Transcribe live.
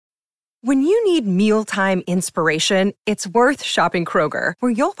When you need mealtime inspiration, it's worth shopping Kroger,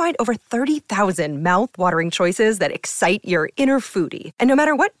 where you'll find over 30,000 mouth-watering choices that excite your inner foodie. And no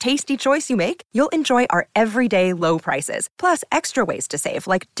matter what tasty choice you make, you'll enjoy our everyday low prices, plus extra ways to save,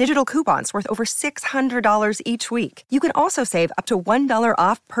 like digital coupons worth over $600 each week. You can also save up to $1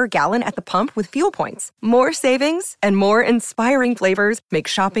 off per gallon at the pump with fuel points. More savings and more inspiring flavors make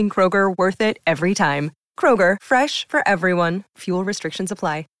shopping Kroger worth it every time. Kroger, fresh for everyone. Fuel restrictions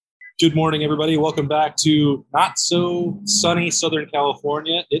apply. Good morning, everybody. Welcome back to not so sunny Southern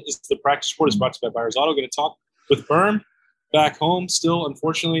California. It is the Practice Report is brought to you by Buyers Auto. Going to talk with Berm back home, still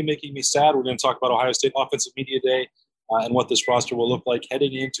unfortunately making me sad. We're going to talk about Ohio State Offensive Media Day and what this roster will look like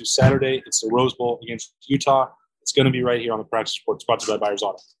heading into Saturday. It's the Rose Bowl against Utah. It's going to be right here on the Practice Report. It's brought to you by Buyers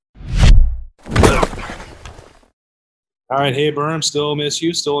Auto. All right, hey, Berm, still miss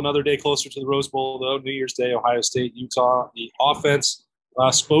you. Still another day closer to the Rose Bowl, though. New Year's Day, Ohio State, Utah. The offense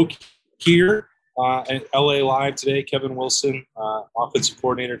spoke here at LA Live today. Kevin Wilson, offensive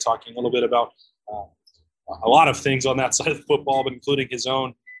coordinator, talking a little bit about a lot of things on that side of the football, but including his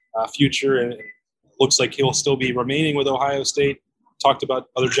own future. And it looks like he'll still be remaining with Ohio State. Talked about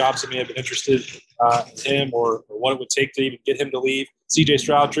other jobs that may have been interested in him or what it would take to even get him to leave. C.J.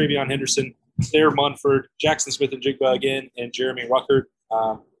 Stroud, Travion Henderson, Thayer Munford, Jackson Smith and Jigba again, and Jeremy Ruckert.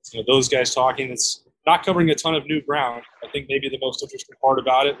 Those guys talking. It's not covering a ton of new ground. I think maybe the most interesting part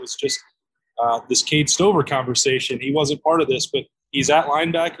about it was just this Cade Stover conversation. He wasn't part of this, but he's at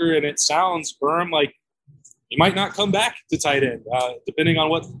linebacker, and it sounds, Berm, like he might not come back to tight end, depending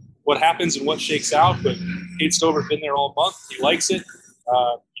on what happens and what shakes out. But Cade Stover's been there all month. He likes it.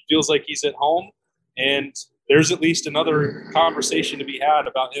 He feels like he's at home, and there's at least another conversation to be had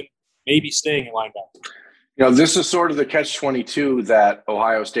about him maybe staying at linebacker. This is sort of the catch-22 that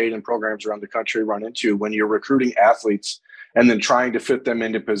Ohio State and programs around the country run into when you're recruiting athletes and then trying to fit them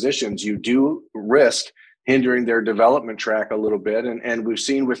into positions. You do risk hindering their development track a little bit. And we've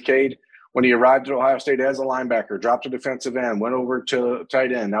seen with Cade, when he arrived at Ohio State as a linebacker, dropped to defensive end, went over to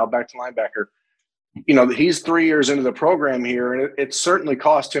tight end, now back to linebacker. He's 3 years into the program here, and it certainly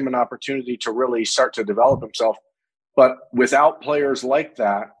cost him an opportunity to really start to develop himself. But without players like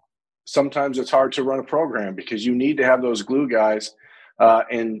that, sometimes it's hard to run a program because you need to have those glue guys.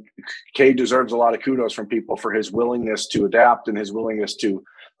 And Cade deserves a lot of kudos from people for his willingness to adapt and his willingness to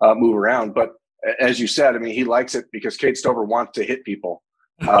move around. But as you said, he likes it because Cade Stover wants to hit people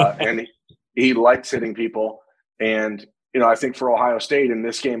and he likes hitting people. And, I think for Ohio State in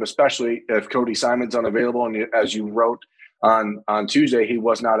this game, especially if Cody Simon's unavailable, and as you wrote on Tuesday, he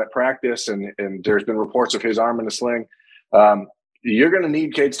was not at practice and there's been reports of his arm in a sling. You're going to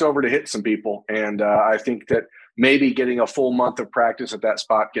need Cade Stover to hit some people. And I think that maybe getting a full month of practice at that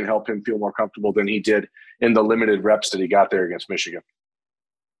spot can help him feel more comfortable than he did in the limited reps that he got there against Michigan.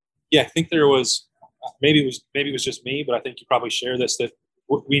 Yeah, I think there was maybe it was just me, but I think you probably share this, that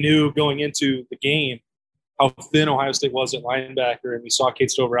we knew going into the game how thin Ohio State was at linebacker, and we saw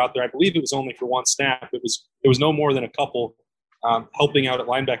Cade Stover out there. I believe it was only for one snap. It was no more than a couple helping out at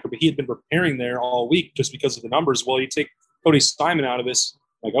linebacker, but he had been preparing there all week just because of the numbers. Well, you take Cody Simon out of this,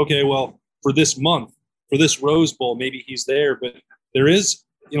 like, okay, well, for this month, for this Rose Bowl, maybe he's there, but there is,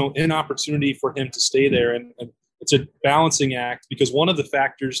 an opportunity for him to stay there. And it's a balancing act because one of the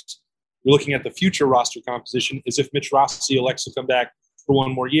factors you're looking at the future roster composition is if Mitch Rossi elects to come back for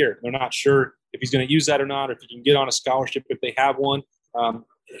one more year. They're not sure if he's going to use that or not, or if he can get on a scholarship if they have one. And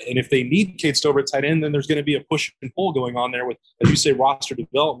if they need Cade Stover at tight end, then there's going to be a push and pull going on there with, as you say, roster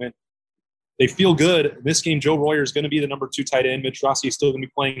development. They feel good. In this game, Joe Royer is going to be the number 2 tight end. Mitch Rossi is still going to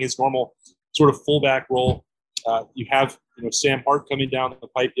be playing his normal sort of fullback role. You have Sam Hart coming down the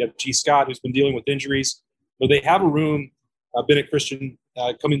pipe. You have G. Scott, who's been dealing with injuries. So they have a room. Bennett Christian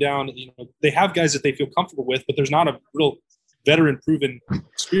coming down. They have guys that they feel comfortable with, but there's not a real veteran-proven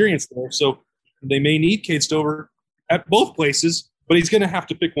experience there. So they may need Cade Stover at both places, but he's going to have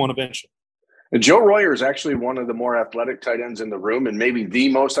to pick one eventually. And Joe Royer is actually one of the more athletic tight ends in the room, and maybe the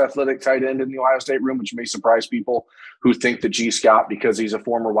most athletic tight end in the Ohio State room, which may surprise people who think that G. Scott, because he's a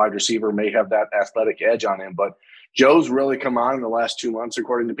former wide receiver, may have that athletic edge on him. But Joe's really come on in the last 2 months,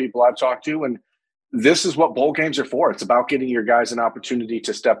 according to people I've talked to, and this is what bowl games are for. It's about getting your guys an opportunity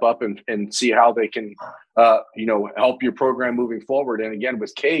to step up and see how they can, help your program moving forward. And again,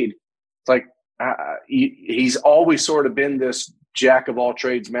 with Cade, it's like he's always sort of been this jack of all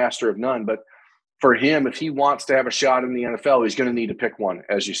trades, master of none. But for him, if he wants to have a shot in the NFL, he's going to need to pick one,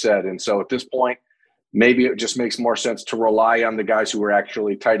 as you said. And so at this point, maybe it just makes more sense to rely on the guys who were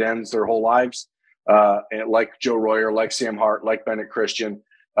actually tight ends their whole lives, and like Joe Royer, like Sam Hart, like Bennett Christian.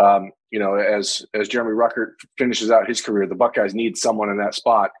 As Jeremy Ruckert finishes out his career, the Buckeyes need someone in that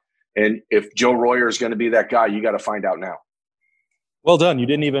spot. And if Joe Royer is going to be that guy, you got to find out now. Well done. You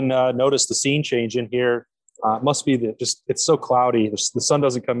didn't even notice the scene change in here. It must be it's so cloudy. The sun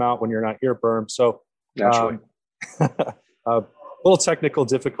doesn't come out when you're not here, Berm. So naturally. Little technical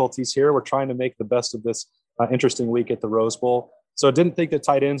difficulties here. We're trying to make the best of this interesting week at the Rose Bowl. So I didn't think that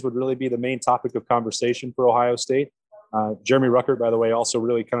tight ends would really be the main topic of conversation for Ohio State. Jeremy Ruckert, by the way, also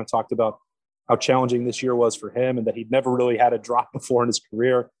really kind of talked about how challenging this year was for him and that he'd never really had a drop before in his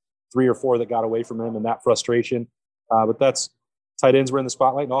career, 3 or 4 that got away from him and that frustration. But that's tight ends were in the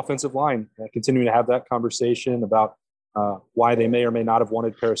spotlight and offensive line, continuing to have that conversation about why they may or may not have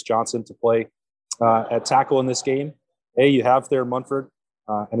wanted Paris Johnson to play at tackle in this game. You have there Munford,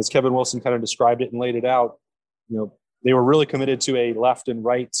 and as Kevin Wilson kind of described it and laid it out, they were really committed to a left and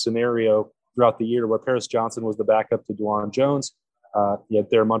right scenario throughout the year where Paris Johnson was the backup to Dwan Jones. You had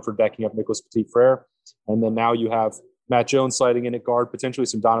there Munford backing up Nicholas Petit-Frere. And then now you have Matt Jones sliding in at guard, potentially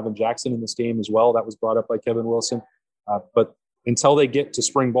some Donovan Jackson in this game as well. That was brought up by Kevin Wilson. But until they get to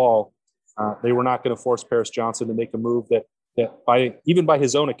spring ball, they were not going to force Paris Johnson to make a move that even by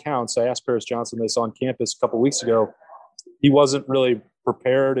his own accounts, I asked Paris Johnson this on campus a couple of weeks ago, he wasn't really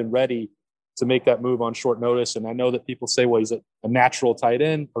prepared and ready to make that move on short notice. And I know that people say, well, he's a natural tight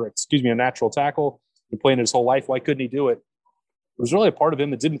end, a natural tackle. He's been playing it his whole life. Why couldn't he do it? There was really a part of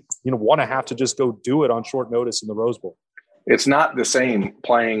him that didn't, want to have to just go do it on short notice in the Rose Bowl. It's not the same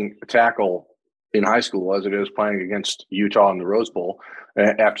playing tackle in high school as it is playing against Utah in the Rose Bowl.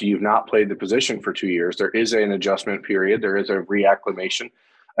 After you've not played the position for 2 years, there is an adjustment period. There is a reacclimation.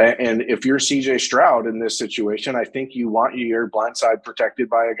 And if you're CJ Stroud in this situation, I think you want your blind side protected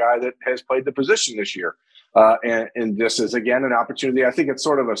by a guy that has played the position this year. And this is, again, an opportunity. I think it's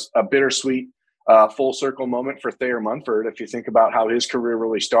sort of a bittersweet full circle moment for Thayer Munford. If you think about how his career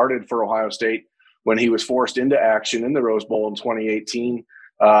really started for Ohio State when he was forced into action in the Rose Bowl in 2018,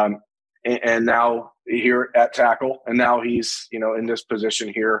 and now here at tackle, and now he's, in this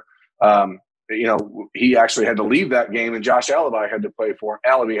position here. He actually had to leave that game, and Josh Alabi had to play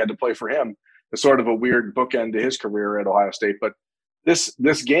for him. It's sort of a weird bookend to his career at Ohio State. But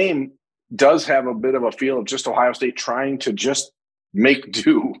this game does have a bit of a feel of just Ohio State trying to just make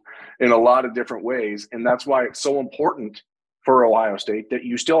do in a lot of different ways. And that's why it's so important for Ohio State that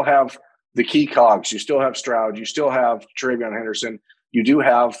you still have the key cogs. You still have Stroud. You still have Travion Henderson. You do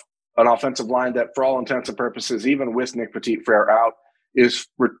have an offensive line that, for all intents and purposes, even with Nick Petit-Frere out, you're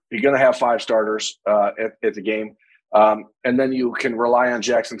going to have 5 starters at the game. And then you can rely on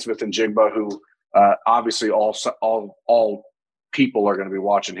Jackson Smith and Jigba, who obviously all people are going to be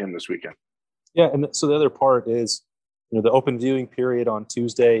watching him this weekend. Yeah, and so the other part is, the open viewing period on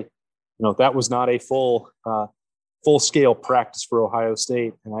Tuesday, that was not a full-scale practice for Ohio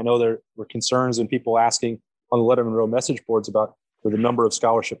State. And I know there were concerns and people asking on the Letterman Row message boards about the number of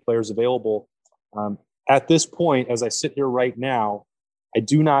scholarship players available. At this point, as I sit here right now, I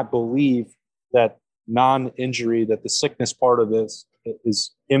do not believe that non-injury, that the sickness part of this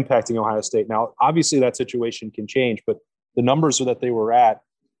is impacting Ohio State. Now, obviously that situation can change, but the numbers that they were at,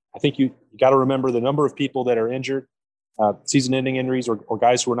 I think you got to remember the number of people that are injured, season-ending injuries or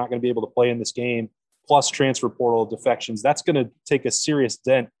guys who are not going to be able to play in this game, plus transfer portal defections. That's going to take a serious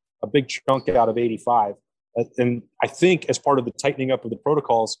dent, a big chunk out of 85. And I think as part of the tightening up of the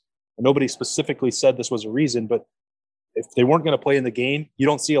protocols, nobody specifically said this was a reason, but if they weren't going to play in the game, you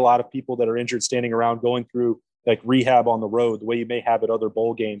don't see a lot of people that are injured standing around going through like rehab on the road the way you may have at other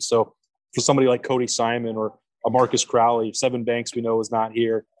bowl games. So for somebody like Cody Simon or a Marcus Crowley, Seven Banks we know is not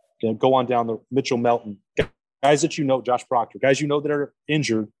here, go on down the Mitchell Melton, guys that Josh Proctor, guys that are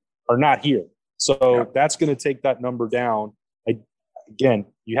injured are not here. So that's going to take that number down. Again,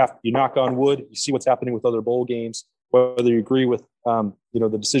 you knock on wood, you see what's happening with other bowl games, whether you agree with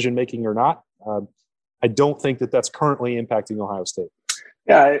the decision making or not. I don't think that that's currently impacting Ohio State.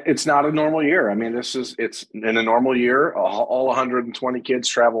 Yeah, it's not a normal year. I mean, it's in a normal year, all 120 kids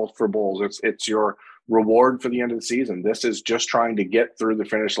travel for bowls. It's your reward for the end of the season. This is just trying to get through the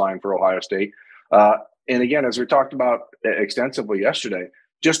finish line for Ohio State. And again, as we talked about extensively yesterday,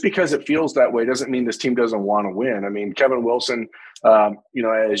 just because it feels that way doesn't mean this team doesn't want to win. I mean, Kevin Wilson,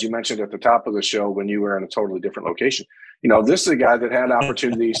 as you mentioned at the top of the show when you were in a totally different location, this is a guy that had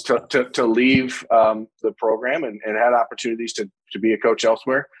opportunities to leave the program and had opportunities to be a coach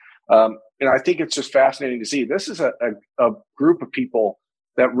elsewhere. And I think it's just fascinating to see. This is a group of people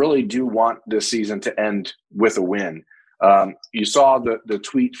that really do want this season to end with a win. You saw the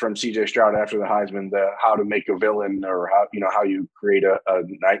tweet from CJ Stroud after the Heisman, how to make a villain or how you create a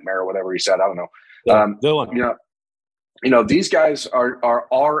nightmare or whatever he said. I don't know. Villain. These guys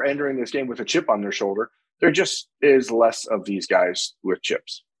are entering this game with a chip on their shoulder. There just is less of these guys with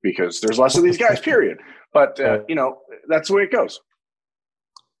chips. because there's less of these guys, period. But, that's the way it goes.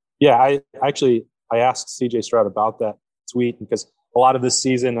 Yeah, I asked CJ Stroud about that tweet because a lot of this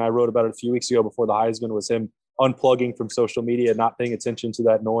season, I wrote about it a few weeks ago before the Heisman, was him unplugging from social media, not paying attention to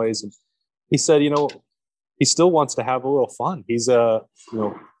that noise. And he said, he still wants to have a little fun. He's a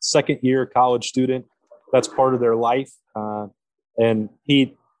second-year college student. That's part of their life. And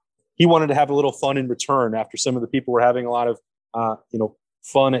he wanted to have a little fun in return after some of the people were having a lot of,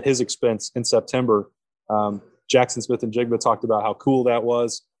 fun at his expense in September. Jackson Smith and Jigba talked about how cool that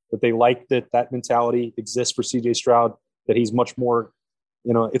was, that they liked that mentality exists for CJ Stroud, that he's much more,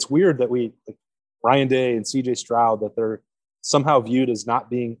 it's weird that Ryan Day and CJ Stroud, that they're somehow viewed as not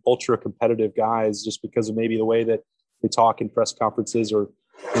being ultra competitive guys just because of maybe the way that they talk in press conferences, or,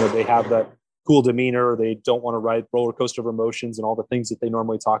 they have that cool demeanor, or they don't want to ride roller coaster of emotions and all the things that they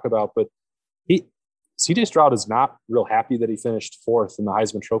normally talk about. But CJ Stroud is not real happy that he finished fourth in the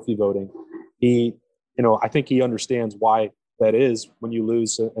Heisman Trophy voting. I think he understands why that is when you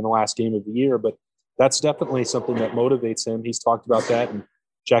lose in the last game of the year, but that's definitely something that motivates him. He's talked about that, and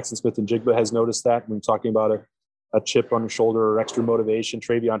Jackson Smith and Jigba has noticed that when talking about a chip on the shoulder or extra motivation.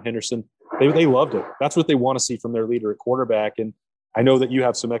 Travion Henderson, they loved it. That's what they want to see from their leader at quarterback. And I know that you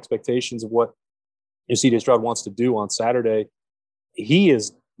have some expectations of what CJ Stroud wants to do on Saturday. He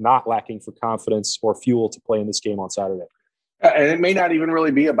is not lacking for confidence or fuel to play in this game on Saturday. And it may not even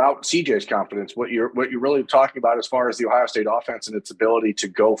really be about CJ's confidence. What you're really talking about as far as the Ohio State offense and its ability to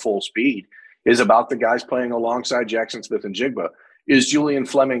go full speed is about the guys playing alongside Jackson Smith and Jigba. Is Julian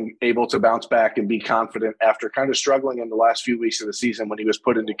Fleming able to bounce back and be confident after kind of struggling in the last few weeks of the season when he was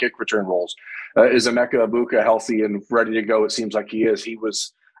put into kick return roles? Is Emeka Egbuka healthy and ready to go? It seems like he is. He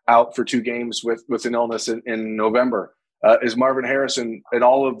was out for 2 games with an illness in November. Is Marvin Harrison, in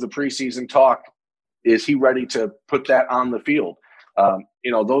all of the preseason talk, is he ready to put that on the field?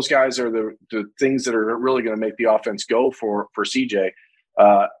 Those guys are the things that are really going to make the offense go for CJ.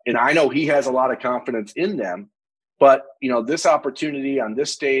 And I know he has a lot of confidence in them. But, this opportunity on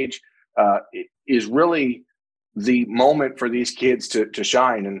this stage is really the moment for these kids to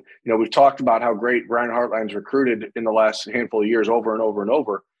shine. And, we've talked about how great Brian Hartline's recruited in the last handful of years over and over and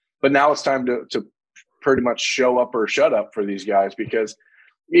over. But now it's time to pretty much show up or shut up for these guys, because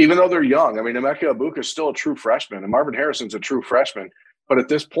even though they're young, Emeka Egbuka is still a true freshman, and Marvin Harrison's a true freshman. But at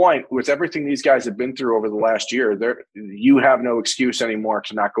this point, with everything these guys have been through over the last year, you have no excuse anymore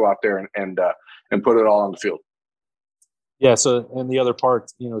to not go out there and put it all on the field. Yeah. So, and the other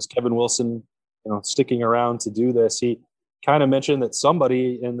part, is Kevin Wilson, sticking around to do this. He kind of mentioned that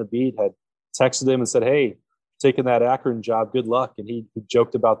somebody in the beat had texted him and said, "Hey, taking that Akron job, good luck." And he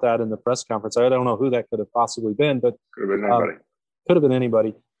joked about that in the press conference. I don't know who that could have possibly been, but could have been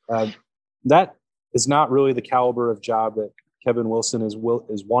anybody. That is not really the caliber of job that Kevin Wilson is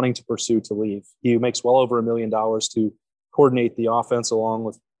wanting to pursue to leave. He makes well over $1 million to coordinate the offense along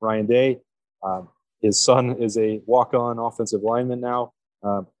with Ryan Day. His son is a walk-on offensive lineman now.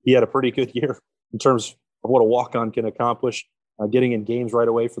 He had a pretty good year in terms of what a walk-on can accomplish, getting in games right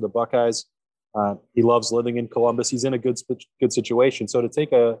away for the Buckeyes. He loves living in Columbus. He's in a good situation. So to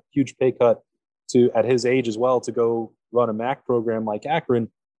take a huge pay cut at his age as well to go run a MAC program like Akron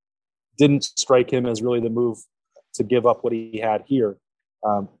didn't strike him as really the move to give up what he had here.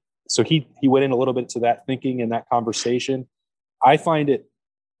 So he went in a little bit to that thinking and that conversation. I find it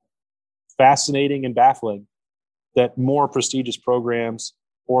fascinating and baffling that more prestigious programs,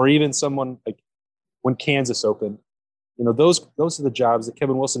 or even someone like when Kansas opened, those are the jobs that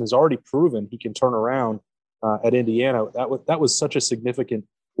Kevin Wilson has already proven he can turn around at Indiana. That was such a significant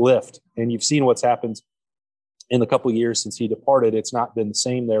lift, and you've seen what's happened in the couple of years since he departed. It's not been the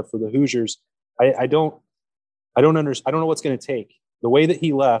same there for the Hoosiers. I don't know what's going to take. The way that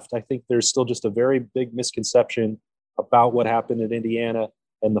he left, I think there's still just a very big misconception about what happened at Indiana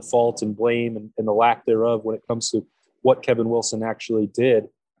and the fault and blame and the lack thereof when it comes to what Kevin Wilson actually did.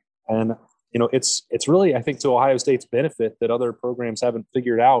 And, it's really, I think, to Ohio State's benefit that other programs haven't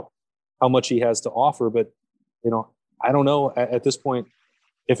figured out how much he has to offer. But, I don't know at this point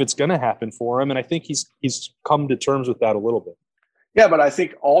if it's going to happen for him. And I think he's come to terms with that a little bit. Yeah, but I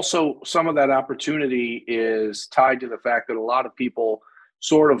think also some of that opportunity is tied to the fact that a lot of people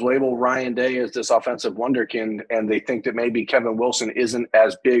sort of label Ryan Day as this offensive wonderkind, and they think that maybe Kevin Wilson isn't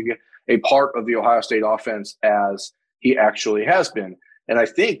as big a part of the Ohio State offense as he actually has been. And I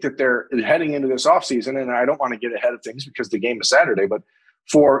think that they're heading into this offseason, and I don't want to get ahead of things because the game is Saturday, but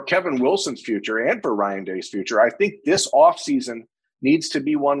for Kevin Wilson's future and for Ryan Day's future, I think this offseason needs to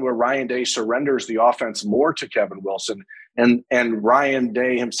be one where Ryan Day surrenders the offense more to Kevin Wilson, and Ryan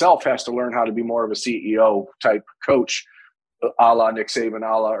Day himself has to learn how to be more of a CEO type coach a la Nick Saban,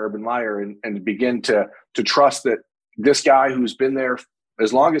 a la Urban Meyer, and begin to trust that this guy who's been there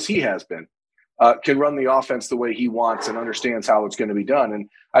as long as he has been can run the offense the way he wants and understands how it's going to be done. And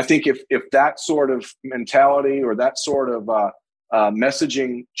I think if that sort of mentality or that sort of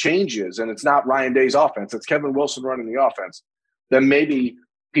messaging changes, and it's not Ryan Day's offense, it's Kevin Wilson running the offense, then maybe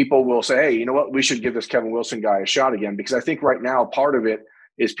people will say, hey, you know what, we should give this Kevin Wilson guy a shot again. Because I think right now part of it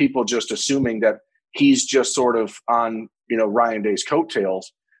is people just assuming that he's just sort of on, Ryan Day's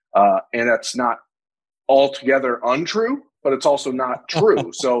coattails. And that's not altogether untrue, but it's also not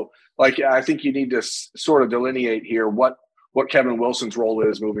true. So, I think you need to sort of delineate here what Kevin Wilson's role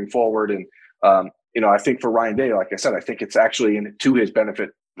is moving forward. And, I think for Ryan Day, like I said, I think it's actually to his benefit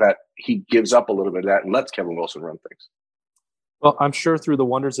that he gives up a little bit of that and lets Kevin Wilson run things. Well, I'm sure through the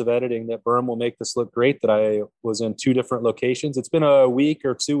wonders of editing that Berm will make this look great, that I was in 2 different locations. It's been a week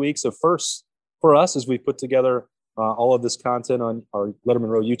or 2 weeks of firsts for us as we put together all of this content on our Letterman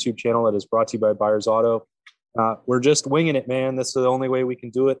Row YouTube channel that is brought to you by Buyers Auto. We're just winging it, man. This is the only way we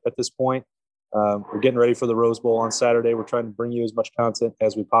can do it at this point. We're getting ready for the Rose Bowl on Saturday. We're trying to bring you as much content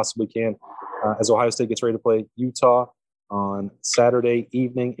as we possibly can as Ohio State gets ready to play Utah on Saturday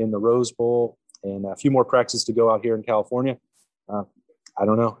evening in the Rose Bowl, and a few more practices to go out here in California. I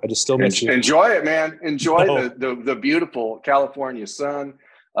don't know. I just still miss you. Enjoy it, man. Enjoy the beautiful California sun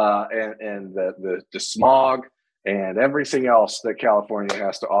and the smog and everything else that California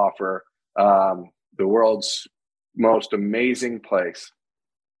has to offer. The world's most amazing place,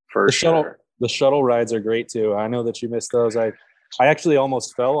 for sure. The shuttle rides are great too. I know that you missed those. I actually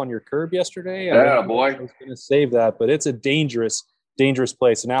almost fell on your curb yesterday. Yeah, boy. I was going to save that, but it's a dangerous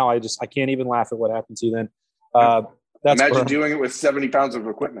place. Now I can't even laugh at what happened to you then. Imagine doing it with 70 pounds of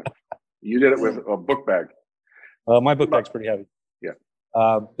equipment. You did it with a book bag. My book bag's pretty heavy.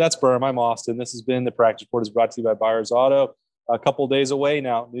 Yeah. That's Berm. I'm Austin. This has been the Practice Report, is brought to you by Buyers Auto. A couple days away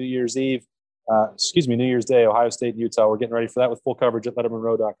now, New Year's Day, Ohio State and Utah. We're getting ready for that with full coverage at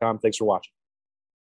lettermanrow.com. Thanks for watching.